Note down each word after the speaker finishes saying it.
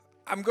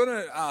I'm going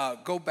to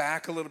go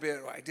back a little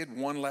bit. I did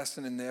one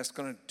lesson in this,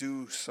 going to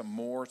do some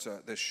more. It's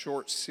this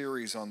short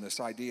series on this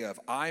idea of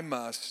I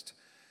must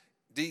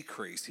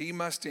decrease. He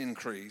must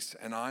increase,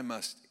 and I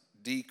must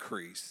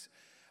decrease.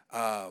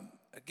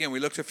 Again,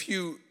 we looked a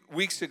few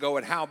weeks ago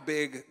at how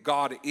big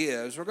God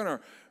is. We're going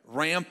to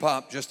ramp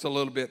up just a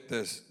little bit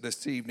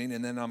this evening,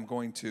 and then I'm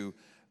going to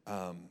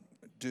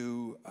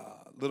do a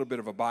little bit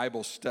of a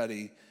Bible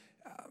study.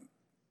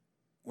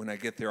 When I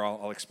get there,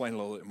 I'll explain a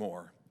little bit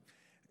more.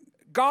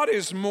 God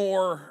is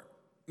more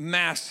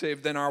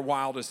massive than our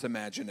wildest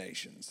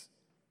imaginations,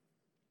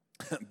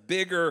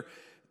 bigger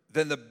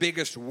than the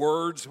biggest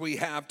words we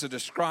have to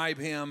describe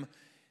him,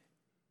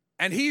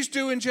 and he's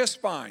doing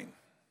just fine.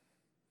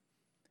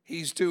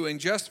 He's doing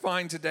just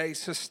fine today,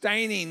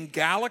 sustaining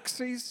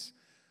galaxies,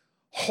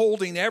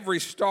 holding every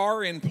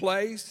star in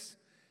place.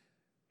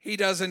 He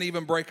doesn't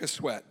even break a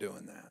sweat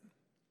doing that.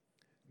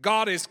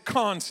 God is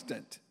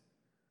constant.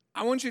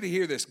 I want you to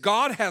hear this.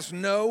 God has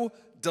no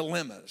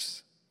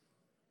dilemmas,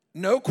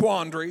 no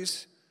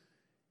quandaries,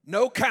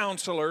 no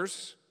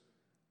counselors,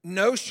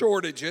 no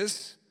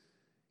shortages.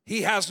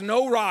 He has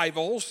no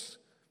rivals.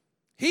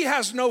 He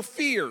has no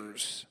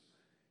fears.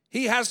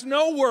 He has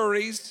no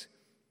worries.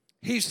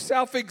 He's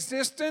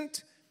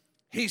self-existent.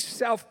 He's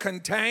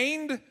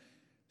self-contained,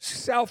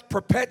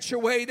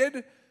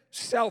 self-perpetuated,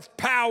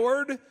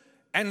 self-powered,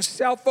 and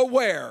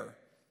self-aware.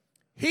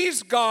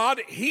 He's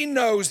God. He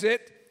knows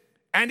it.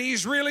 And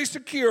he's really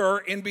secure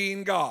in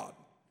being God.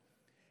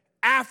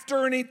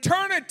 After an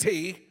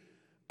eternity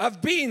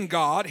of being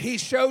God, he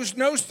shows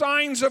no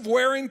signs of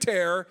wear and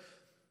tear.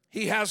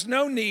 He has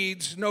no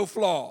needs, no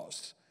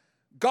flaws.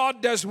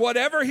 God does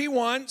whatever he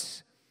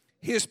wants.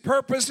 His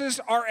purposes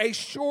are a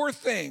sure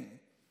thing.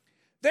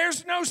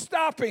 There's no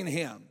stopping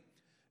him,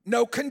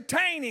 no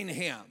containing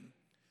him,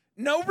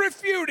 no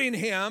refuting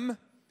him.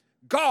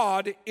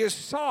 God is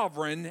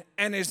sovereign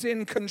and is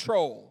in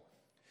control.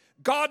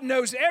 God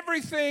knows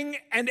everything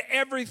and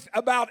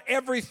about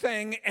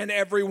everything and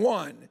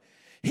everyone.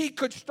 He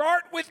could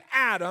start with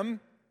Adam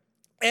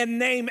and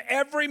name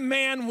every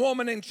man,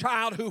 woman, and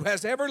child who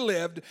has ever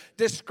lived,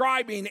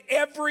 describing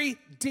every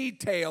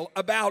detail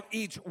about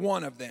each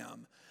one of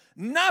them.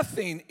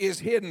 Nothing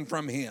is hidden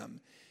from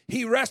him.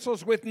 He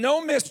wrestles with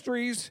no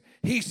mysteries.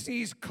 He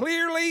sees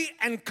clearly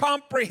and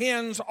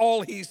comprehends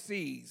all he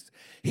sees.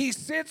 He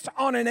sits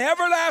on an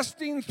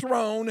everlasting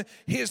throne.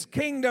 His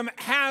kingdom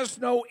has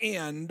no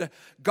end.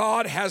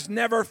 God has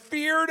never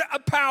feared a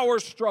power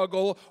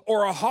struggle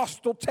or a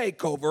hostile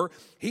takeover.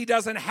 He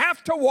doesn't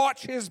have to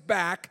watch his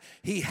back.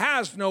 He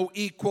has no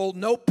equal,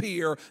 no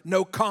peer,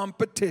 no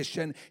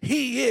competition.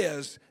 He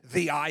is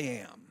the I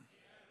am.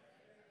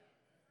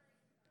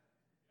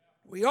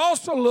 We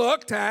also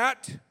looked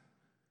at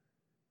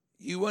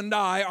you and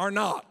I are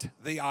not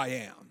the I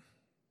am.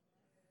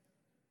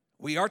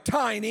 We are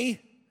tiny.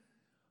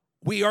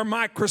 We are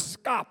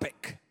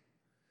microscopic.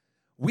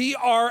 We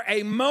are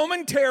a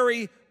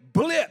momentary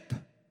blip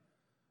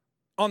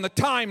on the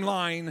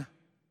timeline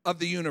of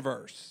the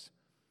universe.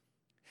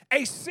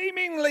 A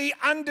seemingly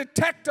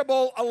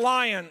undetectable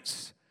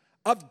alliance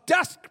of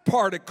dust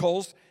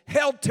particles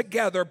held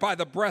together by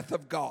the breath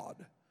of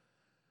God.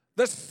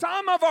 The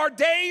sum of our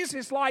days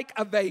is like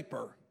a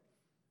vapor.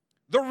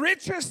 The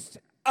richest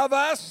of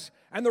us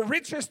and the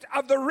richest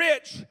of the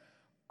rich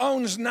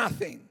owns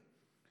nothing.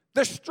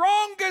 The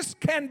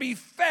strongest can be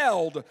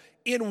felled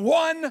in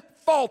one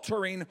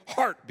faltering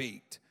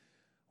heartbeat.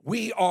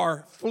 We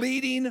are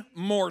fleeting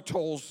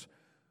mortals.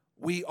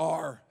 We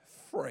are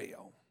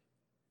frail.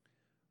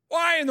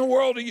 Why in the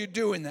world are you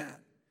doing that?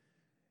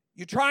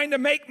 You trying to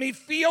make me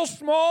feel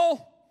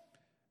small?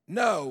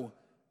 No,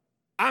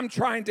 I'm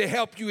trying to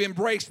help you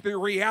embrace the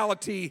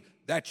reality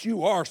that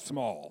you are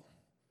small.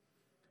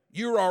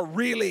 You are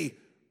really,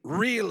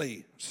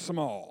 really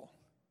small.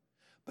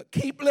 But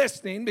keep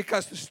listening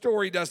because the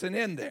story doesn't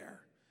end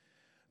there.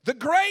 The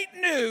great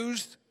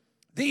news,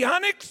 the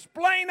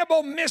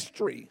unexplainable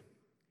mystery,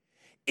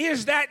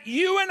 is that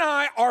you and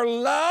I are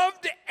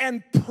loved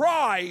and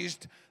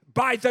prized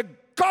by the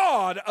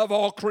God of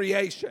all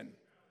creation.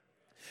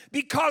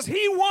 Because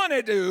he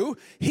wanted to,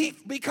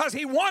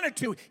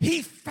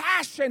 he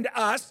fashioned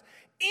us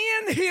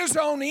in his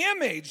own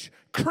image,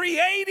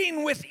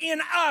 creating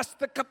within us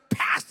the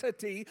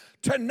capacity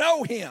to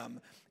know him.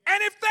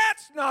 And if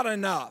that's not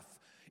enough,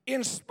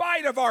 in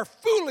spite of our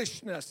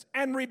foolishness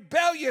and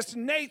rebellious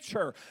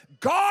nature,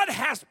 God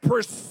has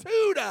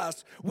pursued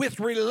us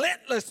with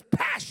relentless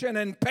passion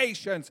and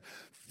patience,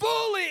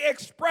 fully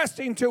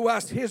expressing to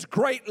us his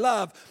great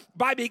love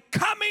by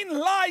becoming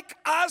like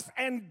us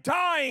and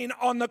dying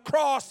on the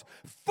cross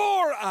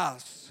for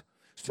us.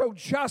 So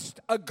just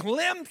a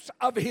glimpse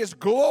of his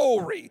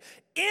glory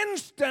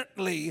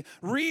instantly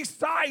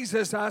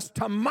resizes us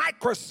to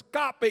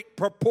microscopic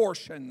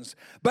proportions.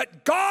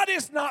 But God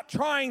is not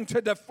trying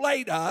to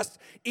deflate us.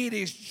 It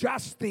is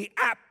just the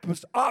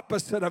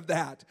opposite of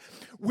that.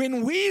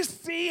 When we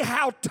see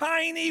how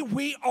tiny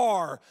we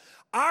are,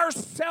 our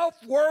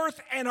self-worth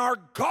and our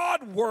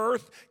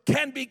God-worth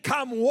can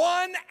become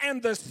one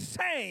and the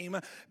same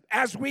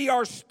as we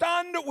are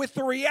stunned with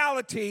the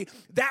reality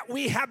that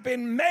we have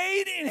been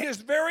made in His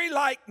very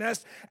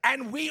likeness,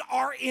 and we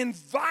are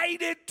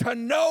invited to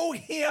know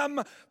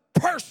Him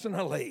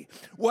personally.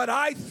 What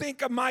I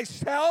think of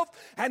myself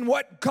and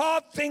what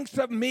God thinks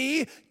of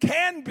me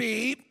can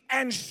be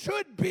and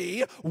should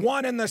be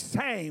one and the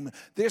same.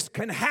 This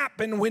can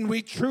happen when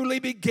we truly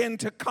begin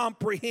to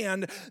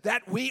comprehend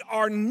that we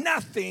are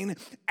nothing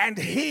and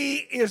He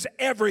is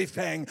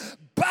everything,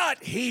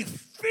 but He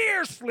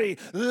fiercely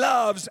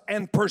loves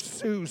and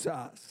pursues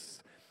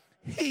us.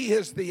 He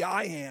is the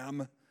I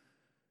am,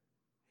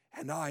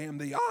 and I am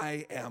the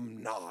I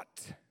am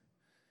not.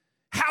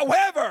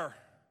 However,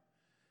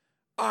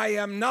 I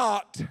am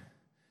not,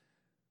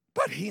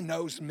 but He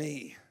knows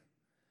me.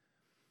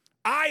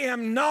 I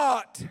am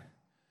not,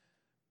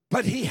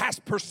 but He has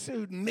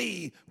pursued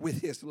me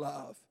with His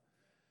love.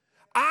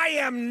 I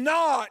am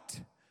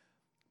not,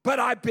 but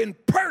I've been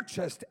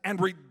purchased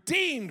and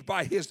redeemed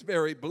by His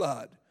very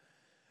blood.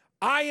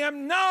 I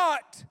am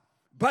not,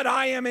 but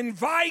I am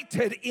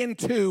invited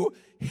into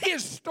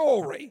His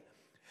story.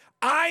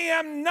 I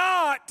am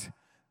not,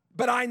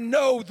 but I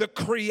know the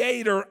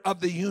Creator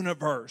of the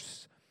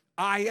universe.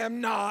 I am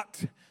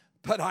not,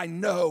 but I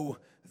know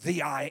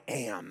the I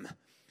am.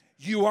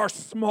 You are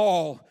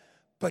small,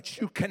 but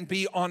you can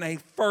be on a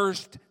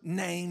first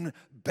name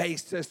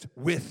basis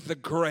with the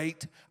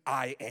great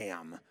I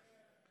am.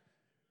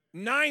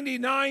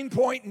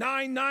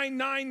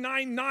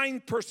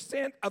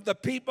 99.99999% of the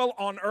people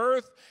on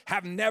earth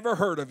have never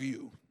heard of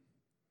you.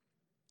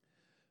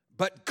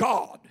 But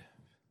God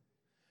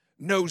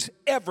knows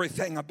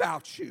everything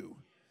about you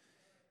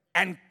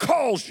and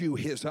calls you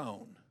His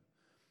own.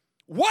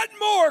 What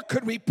more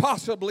could we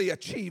possibly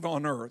achieve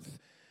on earth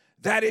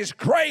that is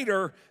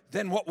greater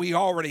than what we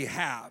already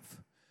have?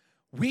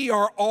 We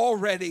are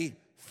already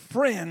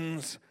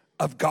friends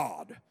of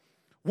God.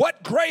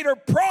 What greater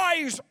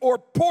prize or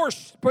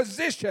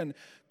position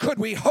could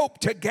we hope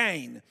to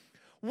gain?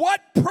 What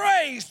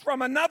praise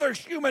from another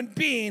human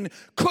being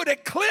could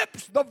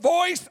eclipse the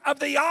voice of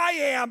the I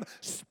am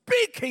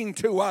speaking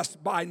to us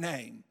by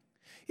name?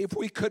 If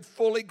we could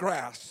fully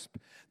grasp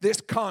this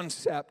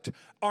concept,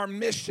 our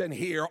mission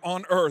here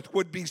on earth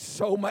would be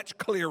so much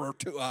clearer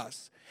to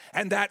us.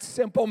 And that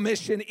simple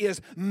mission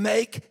is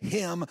make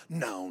Him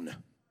known.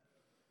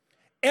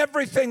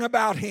 Everything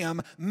about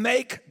Him,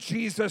 make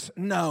Jesus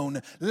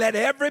known. Let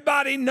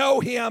everybody know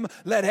Him.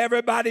 Let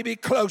everybody be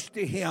close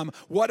to Him.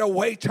 What a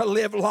way to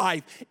live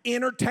life.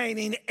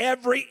 Entertaining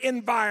every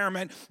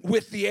environment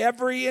with the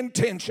every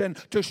intention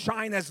to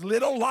shine as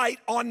little light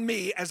on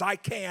me as I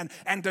can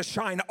and to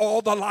shine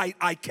all the light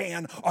I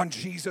can on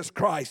Jesus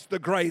Christ, the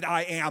great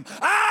I am.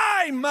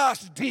 I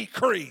must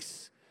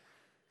decrease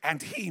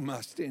and He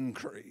must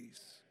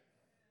increase.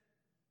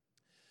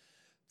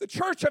 The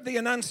Church of the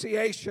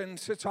Annunciation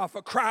sits off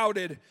a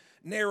crowded,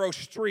 narrow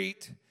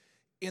street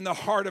in the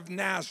heart of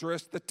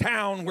Nazareth, the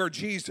town where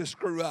Jesus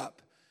grew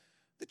up.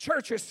 The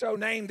church is so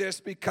named this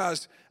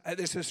because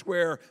this is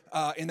where,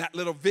 in that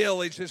little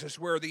village, this is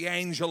where the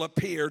angel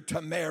appeared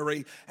to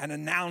Mary and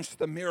announced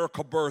the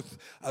miracle birth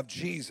of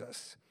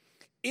Jesus.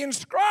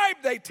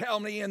 Inscribed, they tell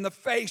me, in the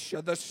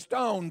fascia, the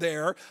stone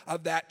there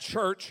of that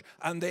church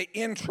on the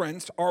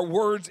entrance are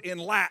words in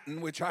Latin,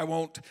 which I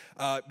won't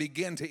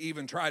begin to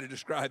even try to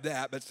describe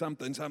that, but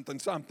something, something,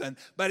 something.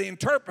 But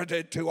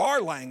interpreted to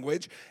our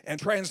language and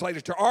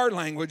translated to our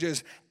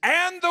languages,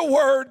 and the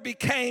Word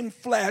became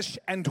flesh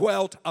and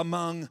dwelt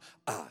among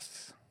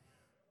us.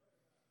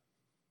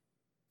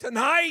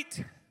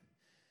 Tonight,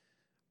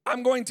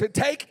 I'm going to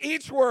take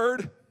each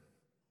word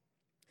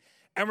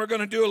and we're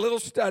going to do a little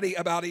study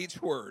about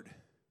each word.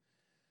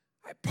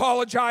 I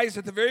apologize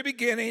at the very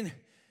beginning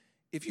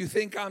if you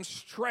think I'm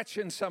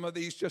stretching some of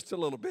these just a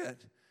little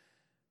bit,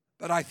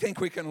 but I think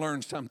we can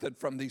learn something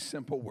from these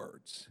simple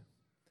words.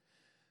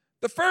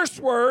 The first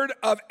word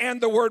of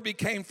 "and the Word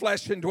became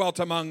flesh and dwelt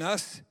among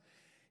us"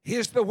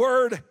 is the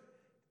word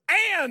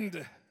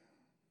 "and."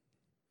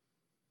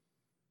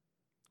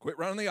 Quit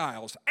running the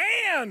aisles.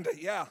 And,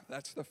 yeah,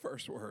 that's the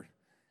first word.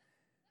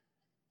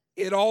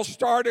 It all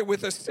started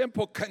with a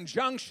simple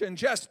conjunction,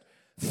 just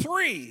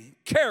 3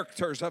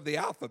 characters of the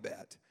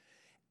alphabet.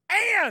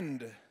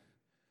 And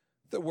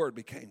the Word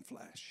became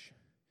flesh.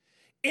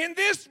 In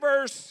this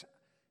verse,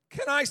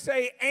 can I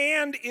say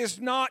and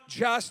is not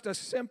just a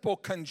simple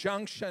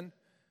conjunction?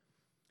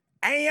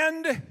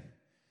 And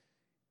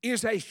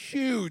is a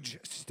huge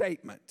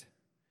statement.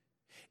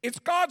 It's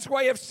God's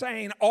way of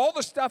saying all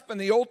the stuff in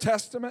the Old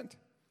Testament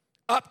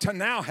up to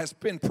now has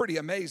been pretty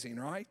amazing,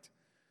 right?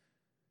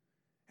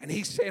 And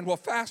He's saying, well,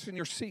 fasten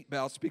your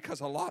seatbelts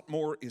because a lot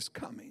more is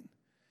coming.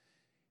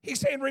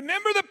 He's saying,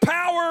 remember the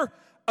power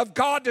of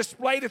God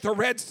displayed at the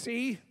Red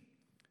Sea?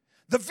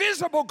 The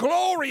visible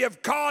glory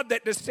of God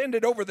that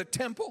descended over the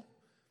temple?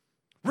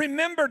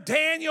 Remember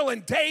Daniel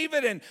and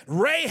David and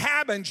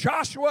Rahab and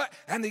Joshua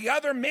and the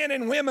other men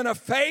and women of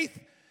faith?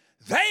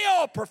 They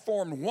all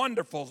performed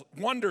wonderful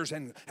wonders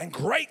and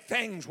great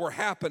things were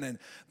happening.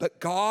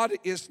 But God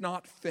is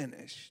not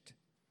finished.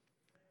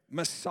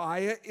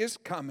 Messiah is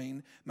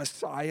coming,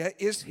 Messiah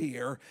is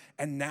here,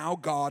 and now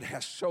God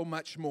has so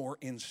much more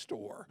in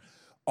store.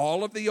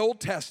 All of the Old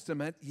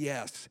Testament,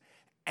 yes,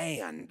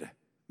 and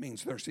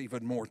means there's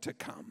even more to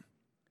come.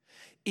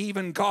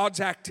 Even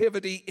God's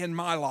activity in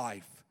my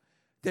life,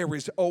 there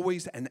is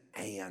always an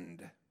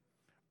and.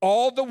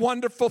 All the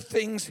wonderful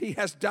things He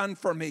has done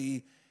for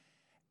me,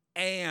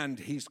 and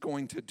He's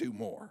going to do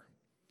more.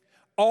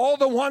 All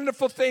the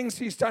wonderful things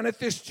He's done at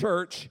this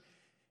church,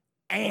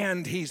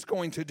 and He's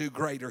going to do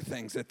greater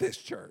things at this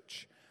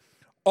church.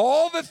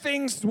 All the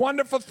things,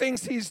 wonderful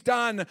things He's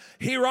done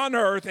here on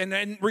earth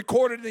and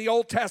recorded in the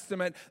Old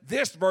Testament,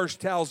 this verse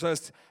tells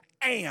us,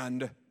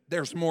 and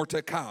there's more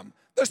to come.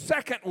 The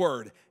second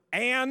word,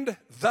 and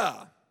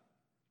the.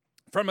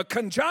 From a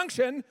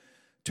conjunction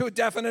to a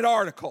definite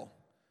article.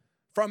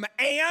 From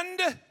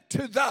and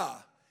to the.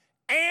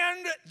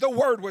 And the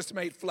Word was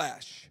made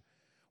flesh.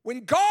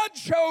 When God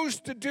chose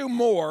to do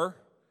more,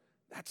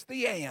 that's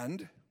the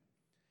and,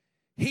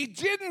 He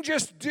didn't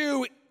just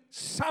do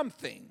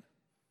something.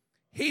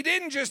 He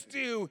didn't just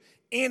do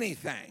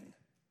anything.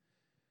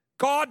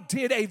 God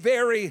did a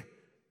very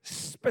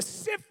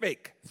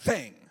specific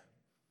thing.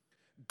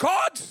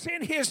 God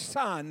sent His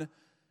Son,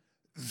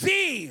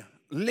 the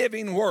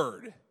living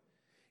Word,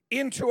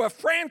 into a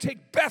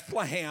frantic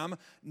Bethlehem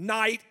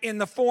night in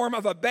the form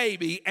of a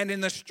baby and in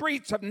the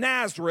streets of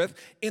Nazareth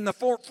in the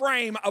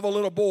frame of a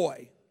little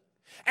boy.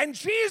 And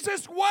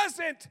Jesus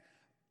wasn't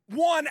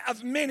one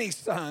of many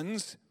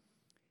sons.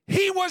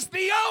 He was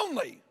the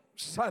only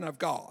Son of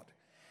God.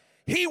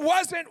 He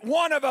wasn't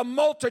one of a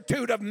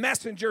multitude of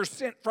messengers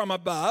sent from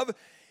above.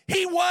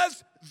 He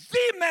was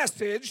the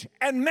message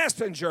and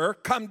messenger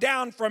come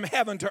down from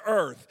heaven to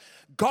earth.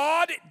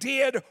 God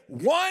did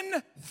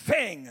one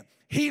thing.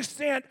 He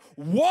sent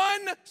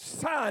one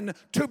Son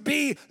to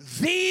be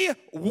the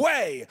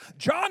way.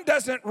 John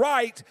doesn't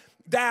write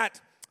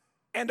that,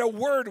 and a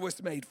Word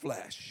was made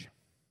flesh,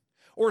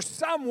 or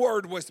some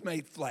word was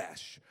made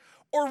flesh,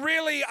 or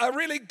really a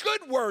really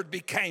good word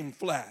became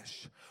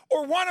flesh,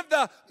 or one of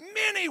the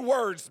many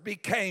words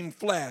became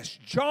flesh.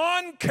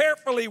 John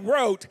carefully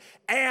wrote,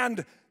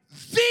 and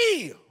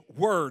the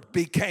Word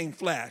became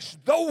flesh.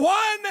 The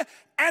one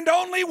and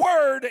only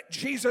Word,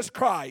 Jesus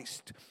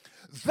Christ.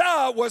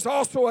 The was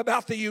also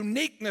about the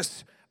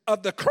uniqueness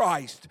of the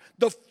Christ,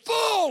 the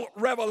full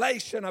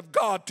revelation of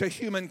God to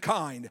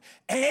humankind.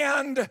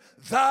 And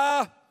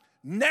the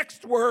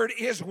next word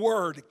is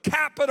word,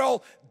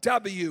 capital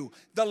W,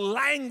 the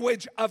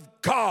language of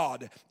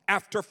God.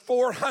 After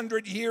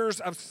 400 years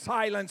of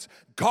silence,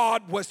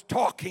 God was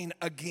talking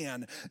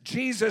again.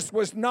 Jesus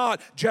was not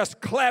just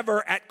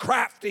clever at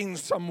crafting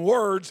some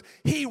words.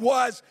 He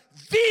was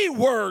the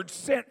Word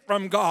sent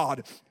from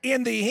God.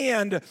 In the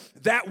end,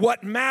 that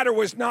what mattered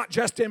was not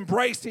just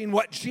embracing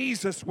what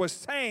Jesus was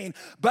saying,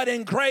 but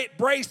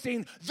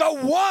embracing the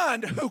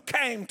one who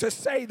came to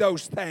say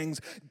those things.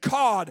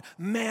 God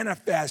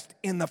manifest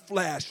in the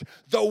flesh,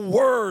 the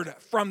Word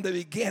from the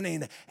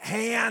beginning,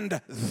 and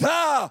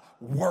the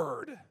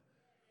Word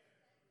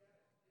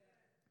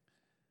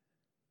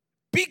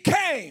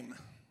became.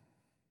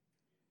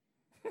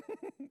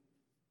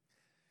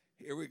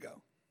 Here we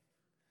go.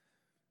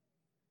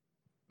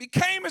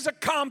 Became is a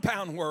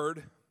compound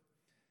word,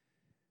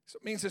 so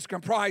it means it's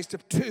comprised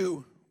of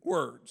two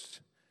words.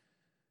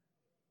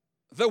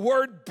 The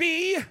word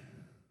be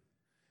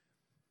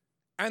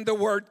and the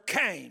word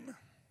came.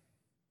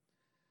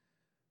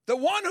 The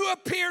one who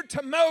appeared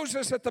to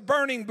Moses at the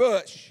burning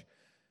bush,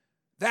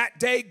 that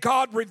day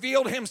God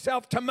revealed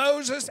Himself to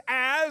Moses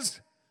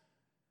as,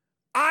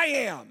 I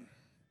am.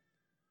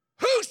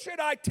 Who should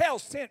I tell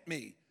sent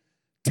me?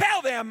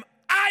 Tell them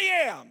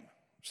I am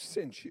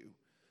sent you.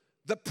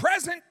 The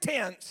present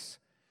tense,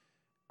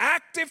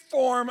 active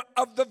form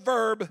of the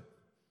verb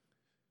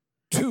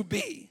to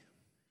be,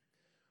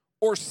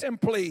 or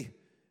simply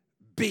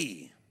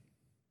be.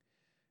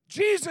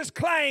 Jesus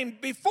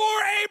claimed, before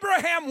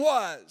Abraham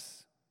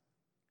was,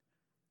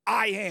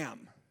 I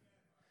am.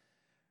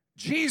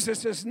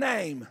 Jesus'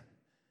 name,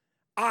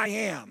 I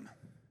am.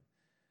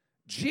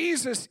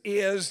 Jesus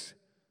is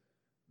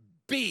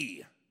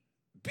be.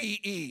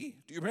 B-E.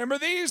 Do you remember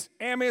these?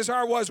 Am, is,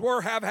 are, was,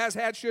 were, have, has,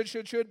 had,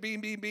 should,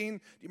 being, being. Do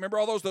you remember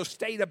all those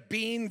state of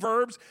being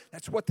verbs?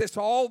 That's what this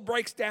all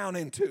breaks down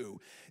into.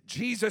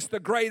 Jesus,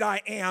 the great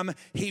I am,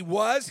 He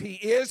was, He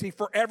is, He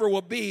forever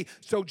will be.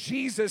 So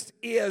Jesus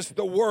is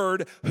the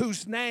Word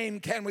whose name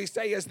can we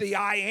say is the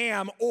I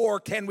am, or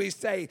can we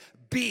say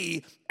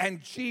be,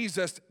 and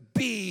Jesus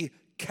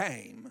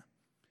became.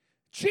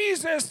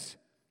 Jesus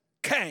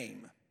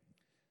came.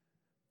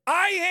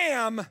 I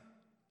am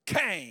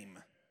came.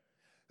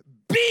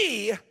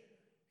 Be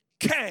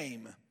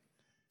came,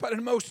 but in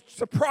a most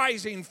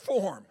surprising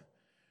form.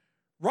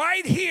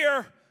 Right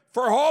here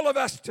for all of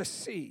us to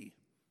see.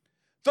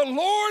 The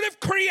Lord of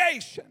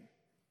creation,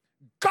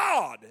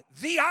 God,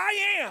 the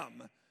I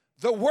am,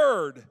 the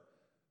Word,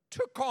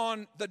 took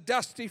on the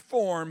dusty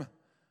form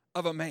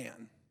of a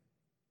man.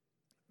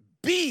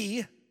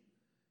 Be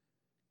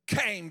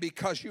came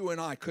because you and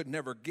I could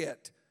never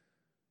get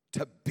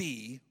to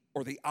be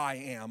or the I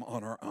am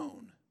on our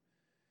own.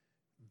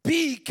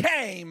 Be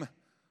came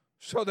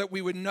so that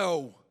we would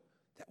know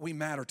that we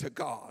matter to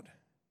God.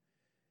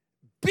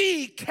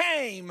 Be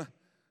came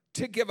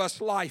to give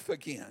us life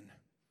again.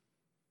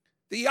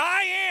 The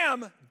I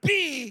am,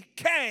 be,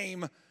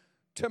 came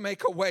to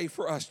make a way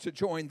for us to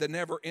join the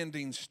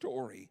never-ending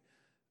story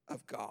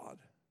of God.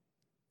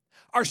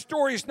 Our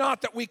story is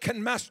not that we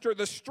can muster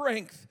the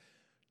strength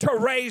to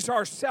raise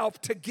ourselves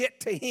to get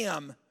to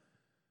Him.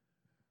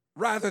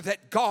 Rather,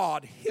 that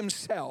God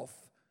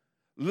Himself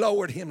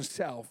lowered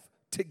Himself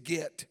to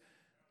get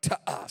to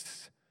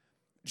us.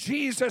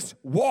 Jesus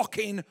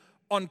walking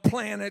on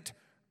planet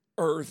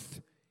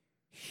Earth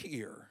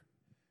here.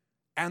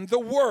 And the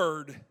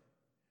Word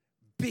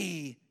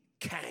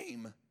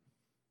became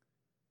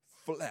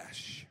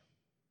flesh.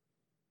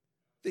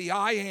 The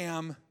I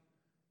am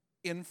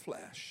in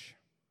flesh.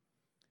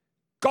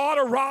 God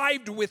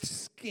arrived with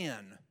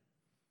skin.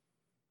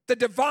 The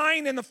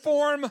divine in the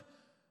form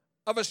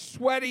of a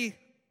sweaty,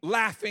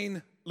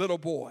 laughing little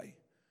boy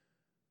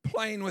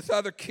playing with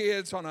other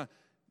kids on a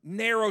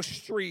narrow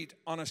street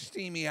on a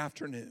steamy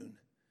afternoon.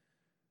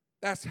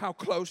 That's how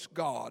close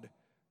God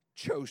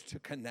chose to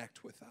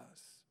connect with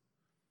us.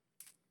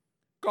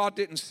 God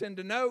didn't send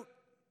a note.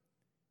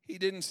 He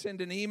didn't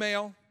send an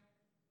email.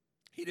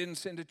 He didn't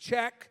send a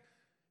check.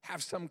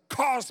 Have some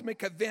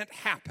cosmic event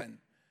happen.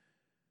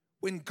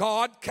 When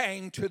God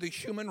came to the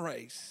human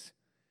race,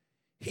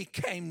 He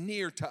came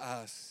near to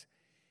us.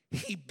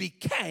 He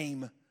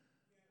became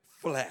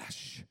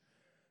flesh.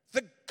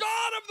 The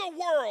God of the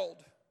world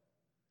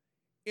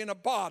in a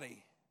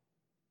body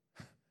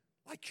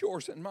like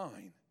yours and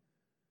mine.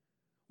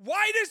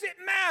 Why does it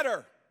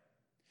matter?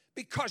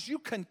 Because you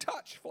can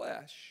touch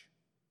flesh.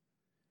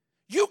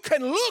 You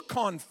can look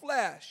on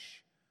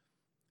flesh.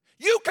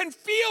 You can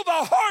feel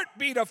the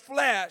heartbeat of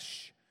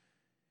flesh.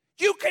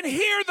 You can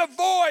hear the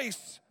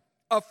voice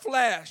of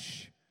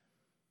flesh.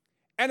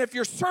 And if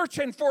you're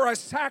searching for a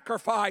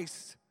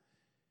sacrifice,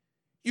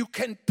 you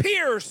can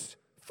pierce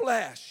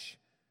flesh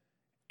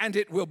and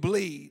it will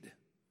bleed.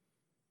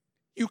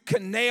 You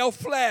can nail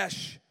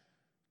flesh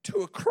to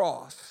a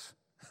cross.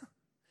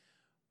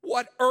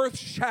 What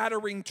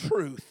earth-shattering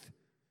truth.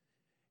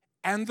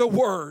 And the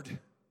Word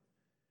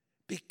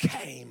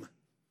became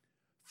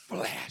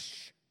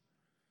flesh.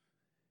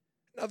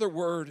 Another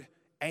word,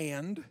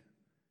 and.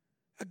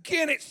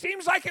 Again, it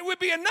seems like it would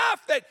be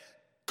enough that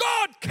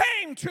God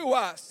came to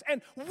us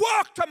and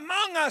walked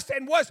among us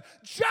and was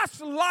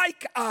just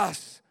like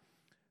us.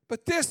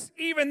 But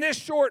even this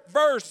short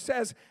verse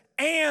says,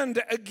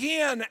 and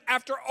again,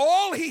 after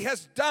all He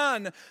has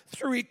done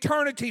through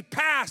eternity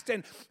past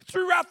and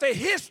throughout the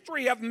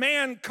history of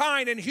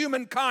mankind and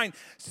humankind,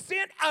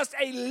 sent us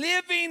a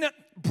living,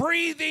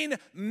 breathing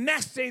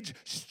message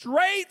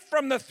straight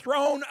from the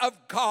throne of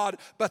God.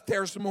 But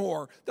there's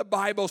more. The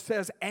Bible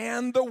says,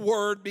 and the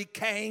Word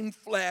became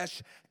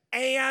flesh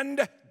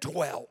and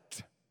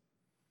dwelt.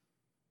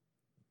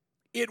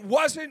 It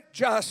wasn't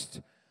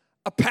just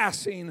a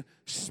passing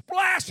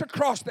splash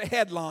across the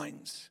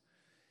headlines.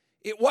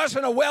 It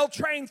wasn't a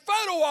well-trained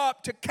photo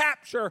op to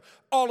capture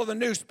all of the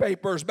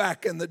newspapers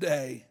back in the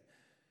day.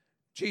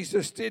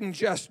 Jesus didn't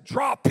just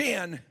drop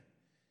in.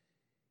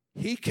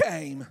 He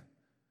came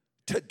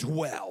to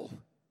dwell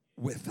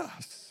with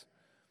us.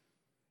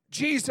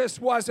 Jesus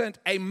wasn't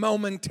a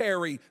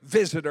momentary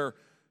visitor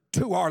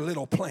to our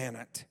little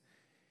planet.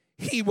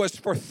 He was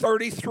for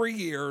 33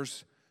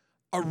 years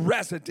a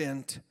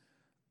resident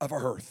of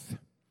earth.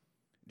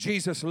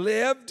 Jesus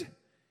lived,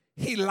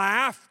 He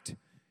laughed,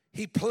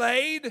 He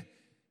played,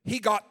 He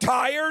got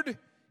tired,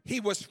 He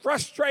was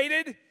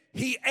frustrated,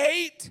 He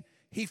ate,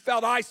 He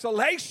felt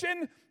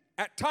isolation.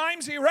 At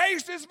times He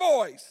raised His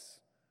voice.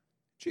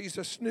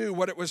 Jesus knew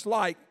what it was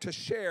like to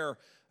share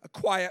a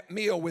quiet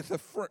meal with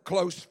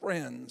close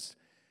friends.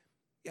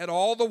 Yet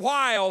all the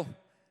while,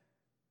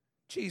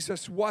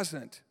 Jesus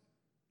wasn't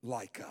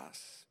like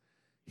us.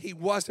 He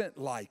wasn't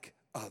like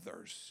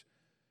others.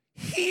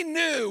 He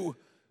knew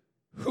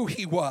who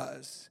He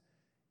was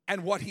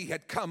and what He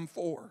had come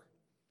for.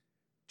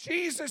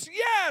 Jesus,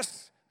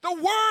 yes, the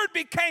Word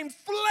became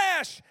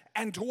flesh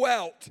and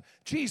dwelt.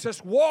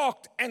 Jesus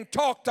walked and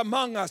talked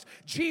among us.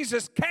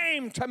 Jesus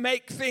came to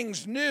make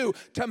things new,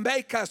 to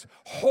make us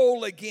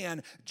whole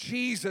again.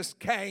 Jesus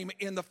came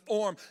in the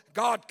form,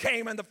 God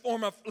came in the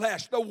form of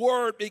flesh. The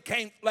Word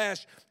became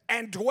flesh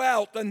and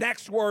dwelt. The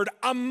next word,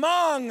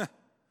 among.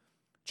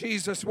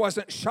 Jesus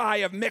wasn't shy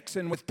of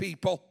mixing with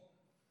people.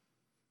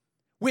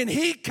 When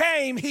He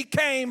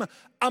came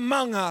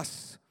among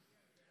us.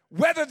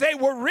 Whether they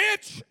were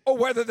rich or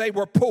whether they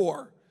were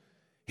poor.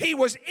 He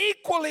was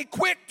equally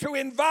quick to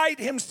invite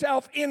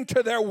Himself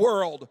into their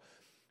world.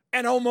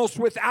 And almost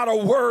without a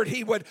word,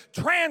 He would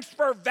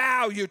transfer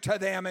value to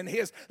them and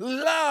His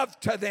love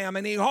to them.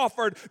 And He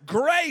offered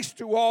grace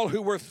to all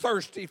who were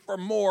thirsty for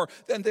more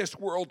than this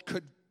world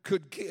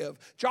could give.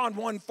 John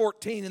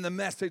 1:14 in the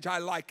Message, I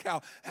like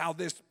how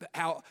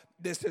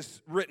this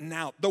is written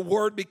out. The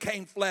Word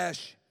became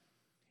flesh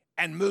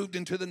and moved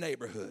into the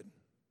neighborhood.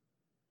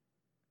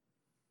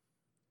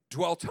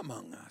 Dwelt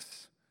among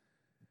us.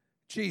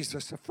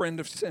 Jesus, a friend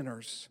of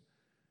sinners.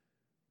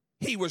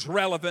 He was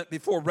relevant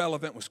before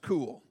relevant was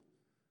cool.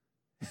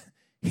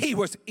 He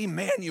was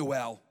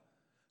Emmanuel,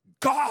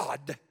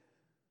 God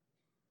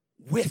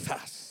with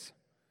us.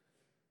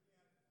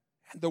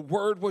 And the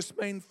Word was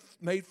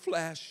made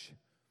flesh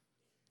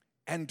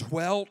and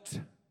dwelt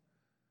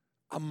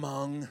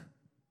among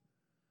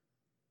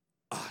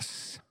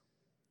us.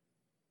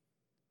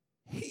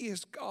 He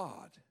is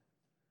God.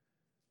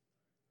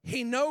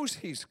 He knows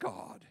He's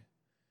God.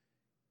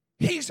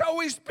 He's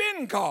always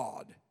been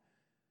God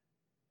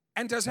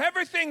and does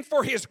everything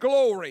for His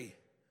glory.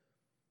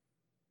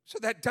 So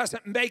that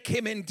doesn't make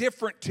Him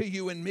indifferent to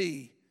you and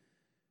me.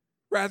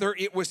 Rather,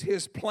 it was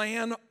His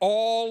plan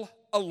all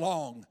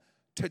along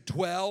to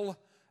dwell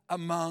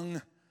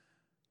among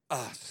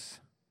us.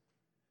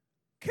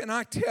 Can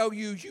I tell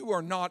you, you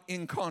are not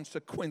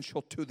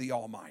inconsequential to the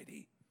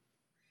Almighty.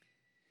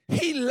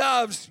 He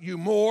loves you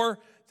more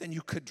than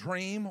you could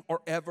dream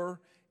or ever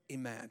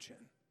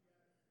imagine.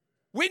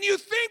 When you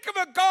think of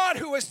a God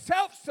who is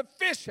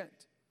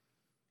self-sufficient,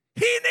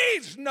 He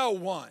needs no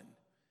one.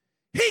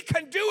 He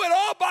can do it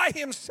all by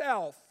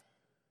Himself.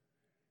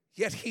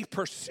 Yet He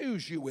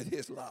pursues you with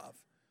His love.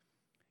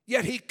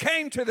 Yet He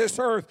came to this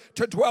earth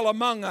to dwell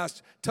among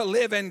us, to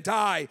live and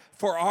die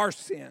for our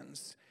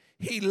sins.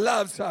 He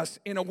loves us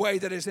in a way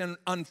that is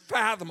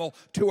unfathomable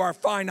to our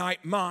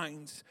finite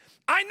minds.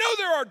 I know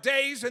there are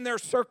days and there are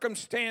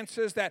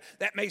circumstances that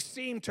may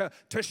seem to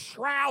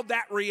shroud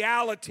that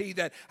reality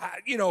that,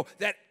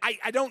 that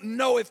I don't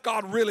know if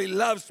God really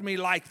loves me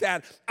like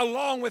that,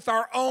 along with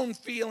our own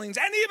feelings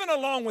and even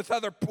along with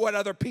what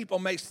other people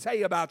may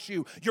say about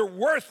you. You're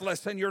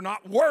worthless and you're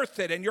not worth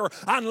it and you're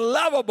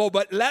unlovable.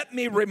 But let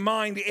me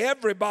remind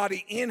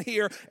everybody in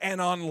here and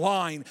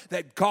online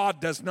that God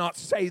does not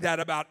say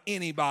that about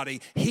anybody.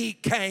 He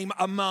came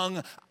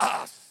among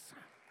us.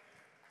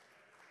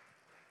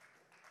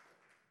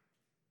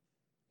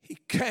 He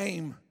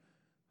came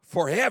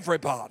for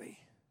everybody.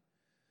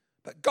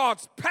 But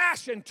God's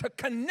passion to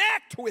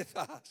connect with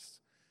us,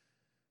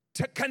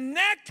 to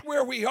connect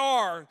where we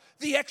are,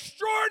 the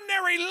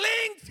extraordinary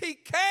length He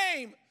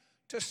came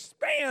to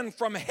span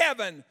from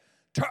heaven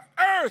to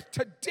earth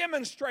to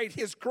demonstrate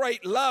His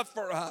great love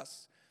for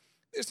us.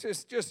 This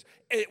is just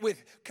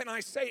with, can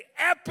I say,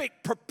 epic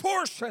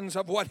proportions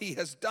of what He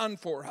has done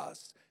for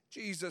us.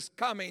 Jesus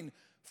coming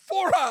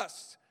for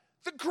us,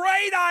 the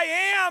great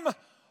I Am,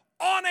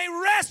 on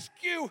a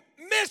rescue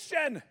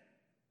mission.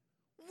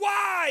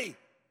 Why?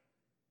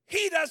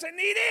 He doesn't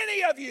need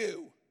any of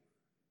you.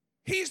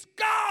 He's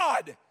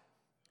God.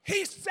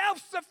 He's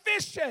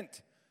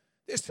self-sufficient.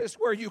 This is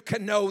where you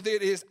can know that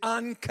it is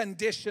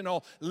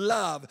unconditional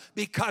love,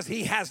 because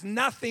He has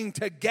nothing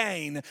to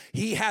gain.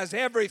 He has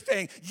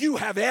everything. You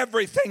have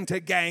everything to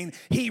gain.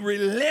 He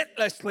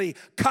relentlessly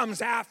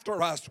comes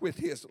after us with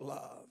His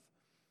love.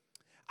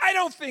 I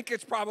don't think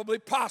it's probably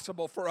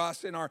possible for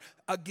us in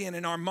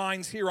our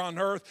minds here on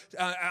earth,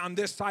 on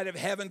this side of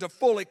heaven, to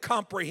fully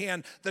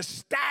comprehend the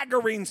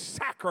staggering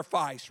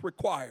sacrifice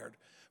required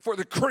for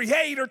the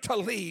Creator to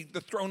leave the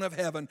throne of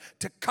heaven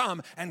to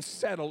come and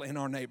settle in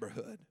our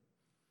neighborhood.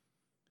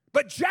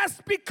 But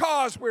just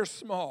because we're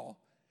small,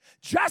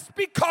 just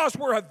because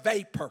we're a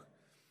vapor,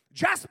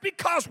 just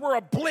because we're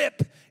a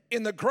blip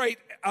in the great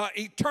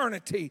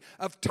eternity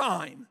of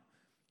time,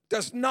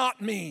 does not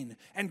mean,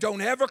 and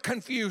don't ever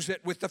confuse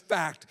it with the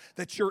fact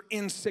that you're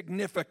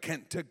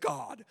insignificant to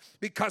God.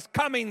 Because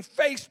coming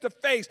face to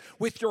face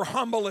with your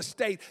humble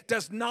estate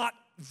does not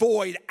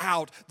void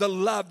out the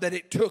love that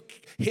it took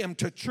Him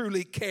to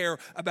truly care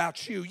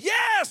about you.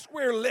 Yes,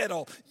 we're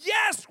little.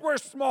 Yes, we're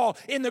small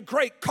in the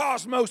great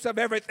cosmos of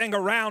everything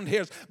around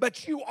here,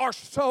 but you are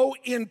so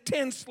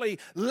intensely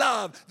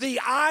loved. The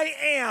I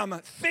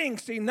Am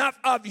thinks enough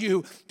of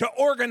you to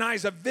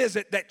organize a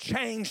visit that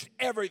changed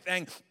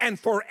everything and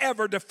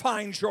forever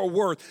defines your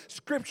worth.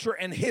 Scripture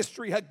and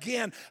history,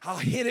 again, I'll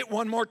hit it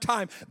one more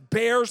time,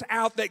 bears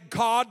out that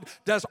God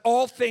does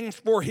all things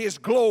for His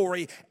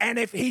glory, and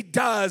if He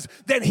does,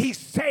 then He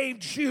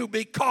saved you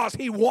because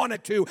He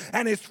wanted to,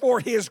 and it's for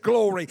His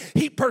glory.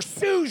 He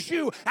pursues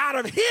you out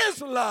of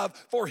His love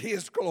for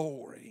His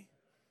glory.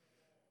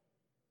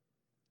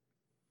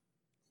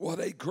 What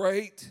a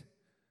great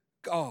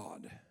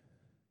God.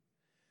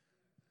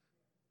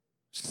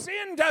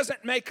 Sin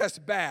doesn't make us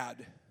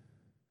bad.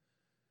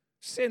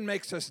 Sin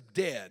makes us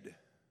dead.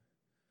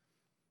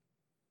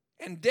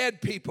 And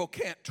dead people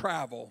can't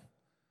travel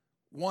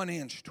 1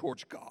 inch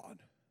towards God.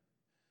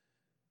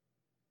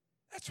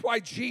 That's why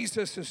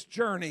Jesus'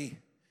 journey,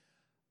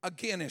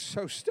 again, is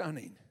so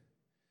stunning.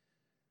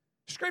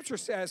 Scripture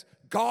says,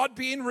 God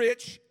being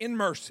rich in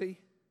mercy,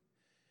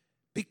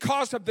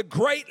 because of the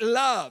great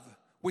love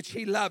which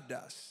He loved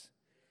us,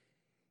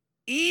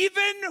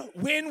 even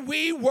when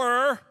we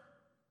were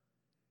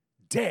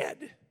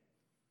dead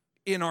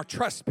in our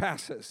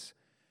trespasses,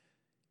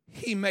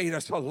 He made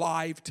us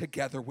alive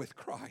together with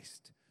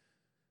Christ.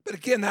 But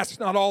again, that's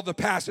not all. The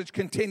passage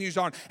continues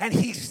on. And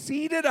He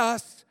seated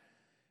us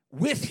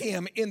with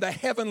Him in the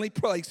heavenly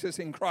places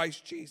in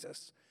Christ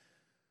Jesus.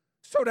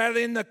 so that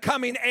in the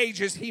coming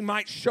ages he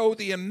might show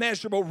the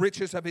immeasurable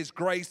riches of his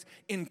grace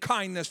in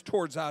kindness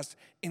towards us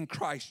in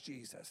Christ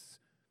Jesus.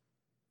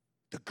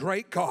 The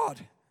great God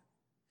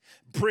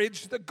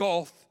bridged the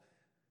gulf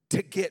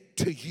to get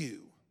to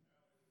you.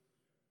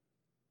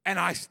 And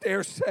I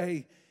dare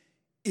say,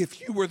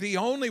 if you were the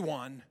only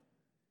one,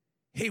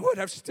 he would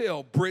have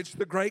still bridged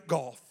the great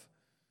gulf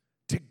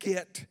to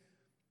get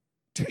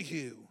to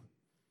you.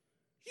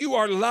 You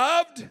are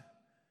loved.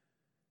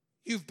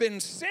 You've been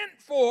sent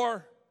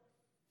for.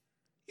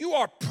 You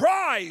are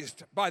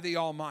prized by the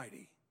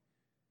Almighty.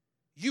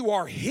 You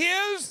are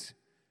his.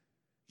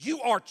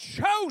 You are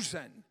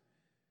chosen.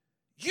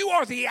 You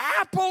are the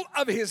apple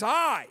of his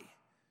eye.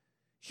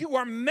 You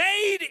are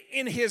made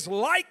in his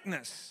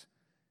likeness.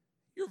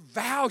 You're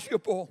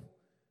valuable.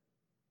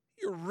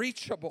 You're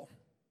reachable.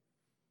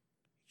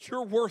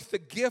 You're worth the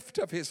gift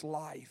of his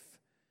life.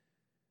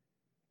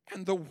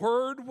 And the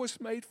Word was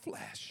made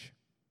flesh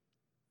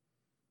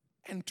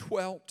and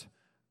dwelt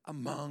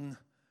among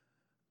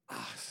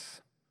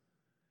us.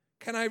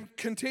 Can I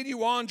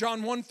continue on?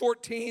 John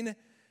 1:14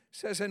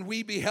 says, and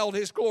we beheld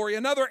his glory.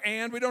 Another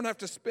and, we don't have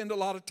to spend a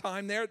lot of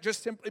time there. It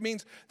just simply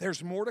means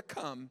there's more to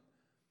come.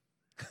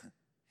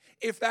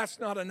 If that's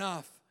not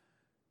enough,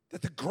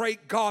 that the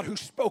great God who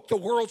spoke the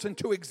worlds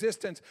into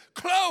existence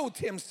clothed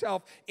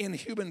himself in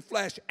human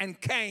flesh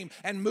and came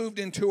and moved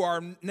into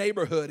our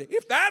neighborhood.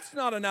 If that's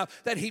not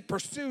enough, that he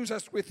pursues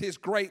us with his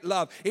great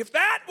love. If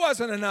that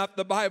wasn't enough,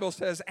 the Bible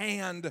says,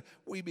 and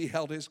we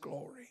beheld his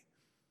glory.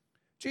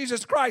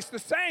 Jesus Christ, the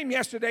same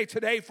yesterday,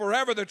 today,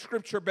 forever, the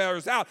scripture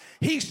bears out.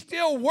 He's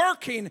still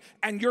working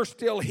and you're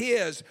still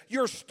his.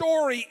 Your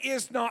story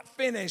is not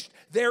finished.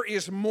 There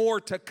is more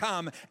to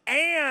come.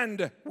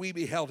 And we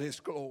beheld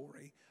his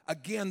glory.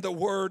 Again,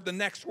 the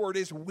next word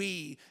is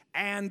we,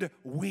 and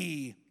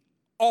we,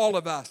 all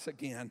of us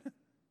again.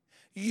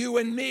 You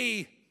and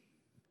me,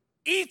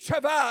 each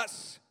of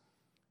us,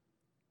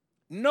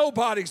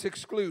 nobody's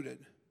excluded.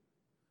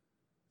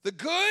 The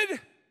good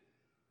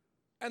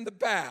and the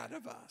bad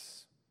of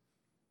us.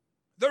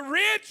 The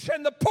rich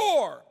and the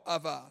poor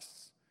of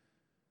us.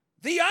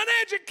 The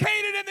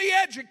uneducated and the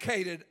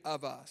educated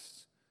of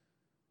us.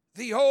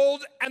 The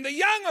old and the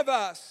young of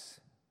us.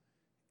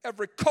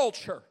 Every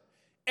culture.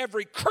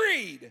 Every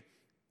creed,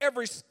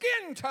 every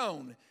skin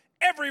tone,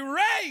 every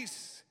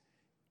race,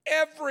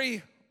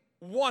 every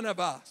one of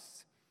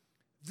us.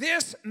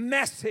 This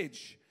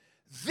message,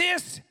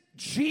 this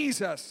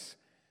Jesus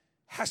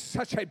has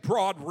such a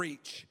broad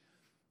reach.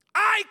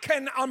 I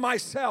can, on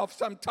myself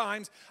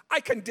sometimes, I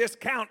can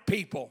discount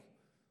people.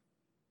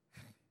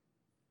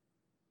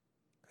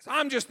 Because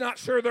I'm just not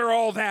sure they're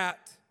all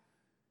that.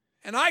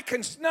 And I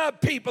can snub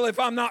people if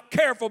I'm not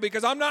careful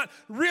because I'm not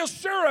real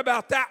sure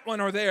about that one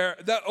or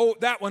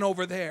that one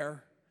over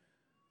there.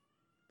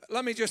 But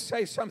let me just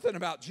say something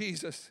about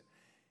Jesus.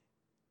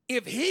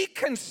 If he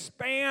can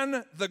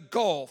span the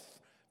gulf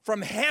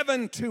from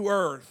heaven to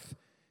earth,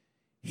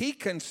 he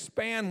can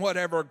span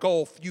whatever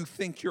gulf you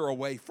think you're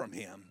away from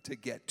him to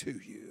get to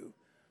you.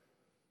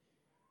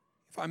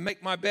 If I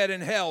make my bed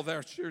in hell,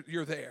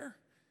 you're there.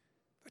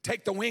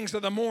 Take the wings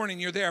of the morning,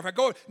 you're there. If I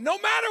go, no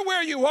matter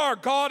where you are,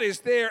 God is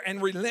there and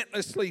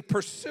relentlessly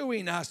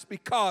pursuing us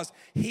because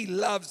he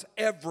loves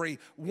every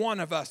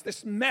one of us.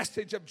 This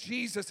message of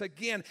Jesus,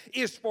 again,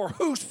 is for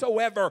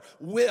whosoever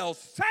will.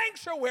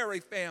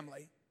 Sanctuary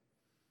family.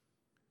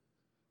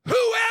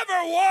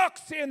 Whoever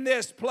walks in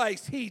this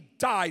place, he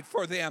died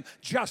for them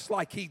just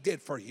like he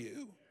did for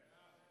you.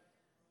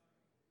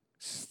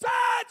 Such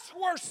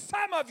were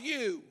some of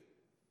you.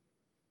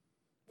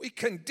 We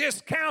can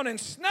discount and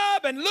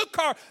snub and look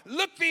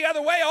the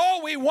other way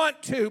all we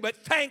want to, but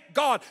thank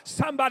God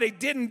somebody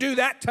didn't do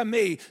that to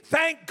me.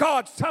 Thank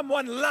God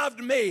someone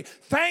loved me.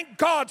 Thank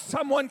God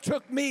someone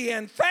took me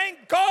in.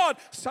 Thank God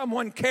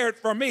someone cared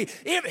for me.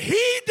 If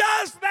he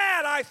does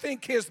that, I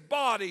think his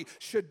body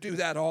should do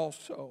that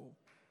also.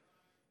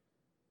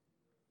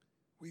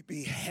 We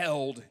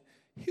beheld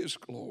his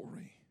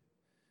glory.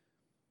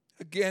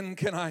 Again,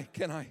 can I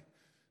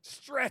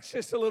stretch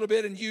this a little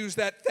bit and use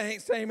that thing,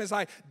 same as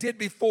I did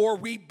before?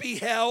 We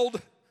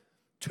beheld.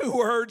 2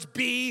 words,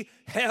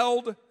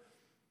 beheld.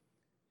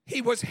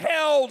 He was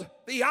held.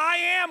 The I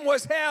Am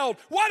was held.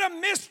 What a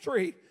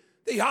mystery.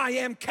 The I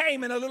Am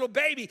came in a little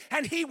baby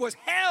and he was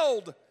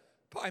held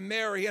by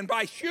Mary and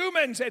by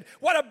humans. And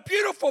what a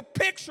beautiful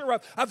picture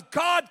of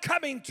God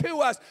coming to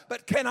us.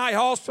 But can I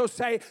also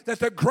say that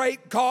the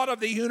great God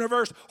of the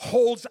universe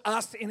holds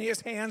us in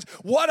his hands?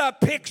 What a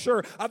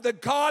picture of the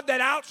God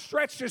that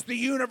outstretches the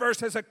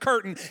universe as a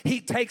curtain. He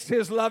takes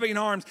his loving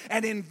arms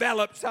and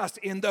envelops us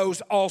in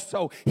those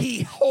also.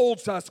 He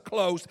holds us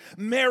close.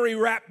 Mary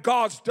wrapped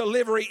God's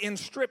delivery in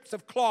strips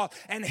of cloth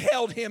and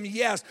held him,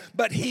 yes,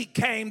 but he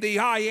came, the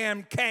I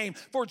Am came.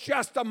 For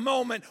just a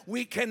moment,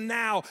 we can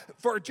now,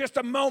 for just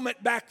a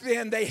moment back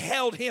then, they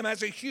held him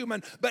as a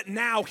human, but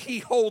now he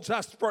holds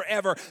us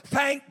forever.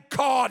 Thank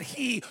God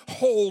he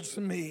holds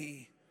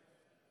me.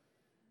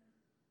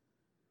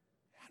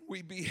 And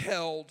we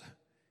beheld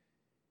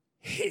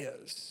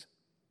his.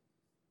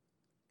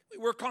 Can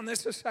we work on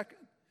this a second?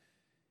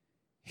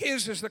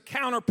 His is the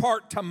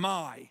counterpart to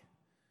my.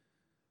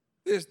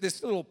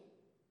 This little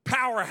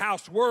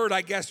powerhouse word,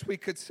 I guess we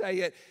could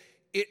say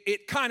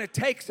it kind of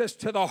takes us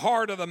to the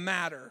heart of the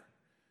matter.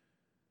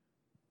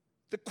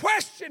 The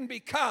question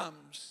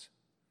becomes,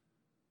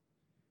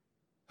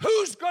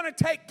 who's going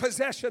to take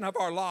possession of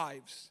our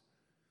lives?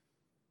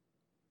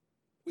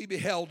 We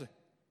beheld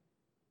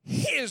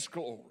His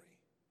glory.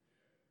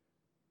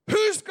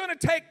 Who's going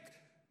to take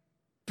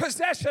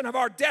possession of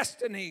our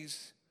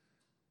destinies?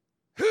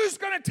 Who's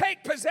going to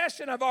take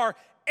possession of our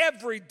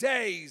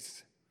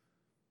everydays?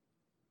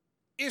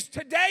 Is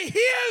today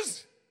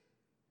His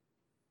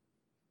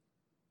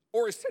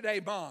or is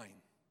today mine?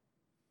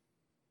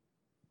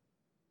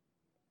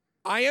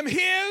 I am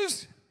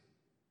His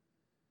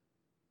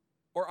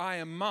or I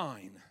am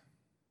mine.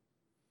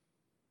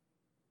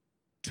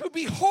 To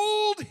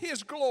behold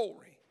His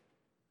glory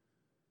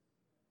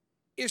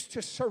is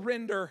to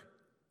surrender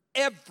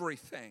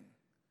everything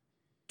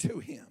to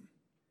Him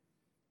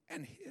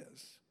and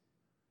His.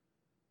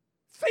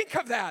 Think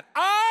of that.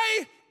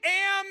 I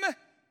am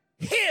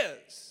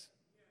His.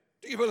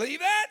 Do you believe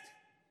that?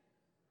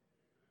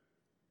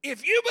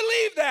 If you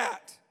believe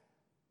that,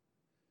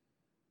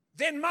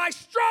 then my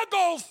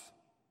struggles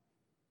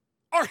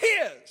are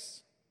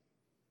His.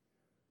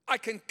 I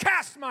can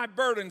cast my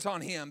burdens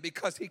on Him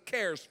because He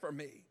cares for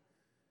me.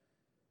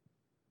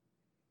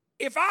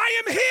 If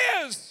I am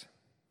His,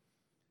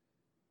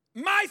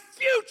 my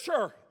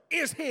future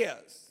is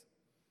His.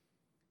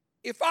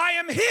 If I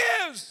am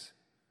His,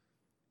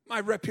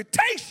 my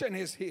reputation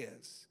is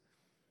His.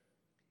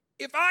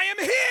 If I am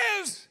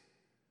His,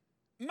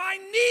 my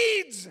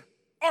needs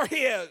are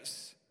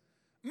His.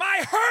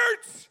 My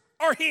hurts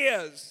are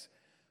His.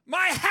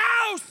 My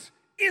house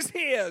is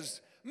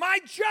His. My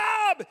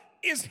job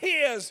is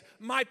His.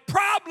 My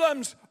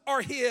problems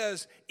are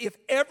His. If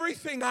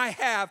everything I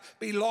have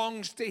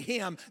belongs to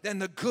Him, then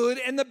the good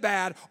and the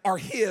bad are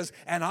His.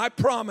 And I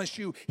promise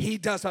you, He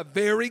does a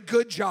very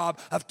good job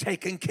of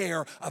taking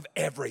care of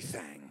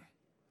everything.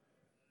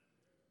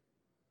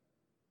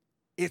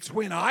 It's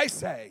when I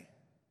say,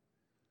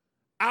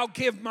 I'll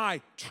give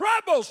my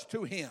troubles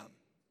to Him,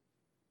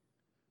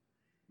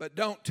 but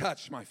don't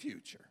touch my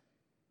future.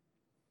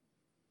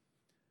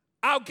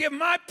 I'll give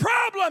my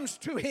problems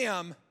to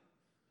Him,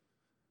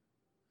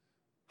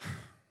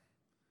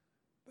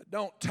 but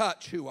don't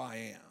touch who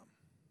I am.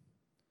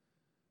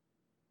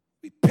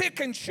 We pick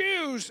and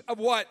choose of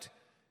what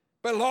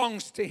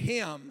belongs to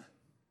Him.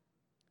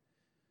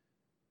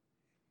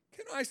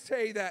 Can I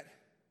say that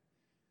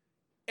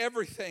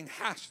everything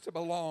has to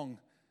belong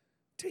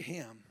to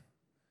Him?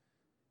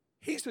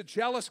 He's a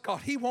jealous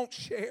God. He won't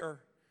share.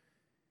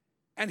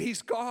 And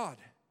He's God.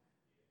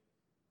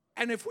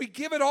 And if we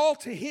give it all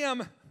to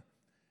Him,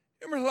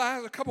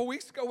 remember a couple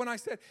weeks ago when I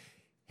said,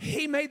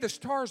 He made the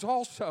stars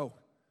also.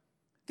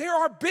 There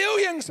are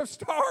billions of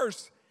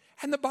stars,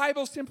 and the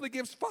Bible simply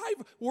gives 5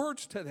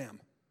 words to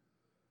them.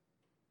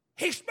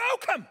 He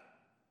spoke them.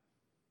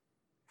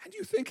 And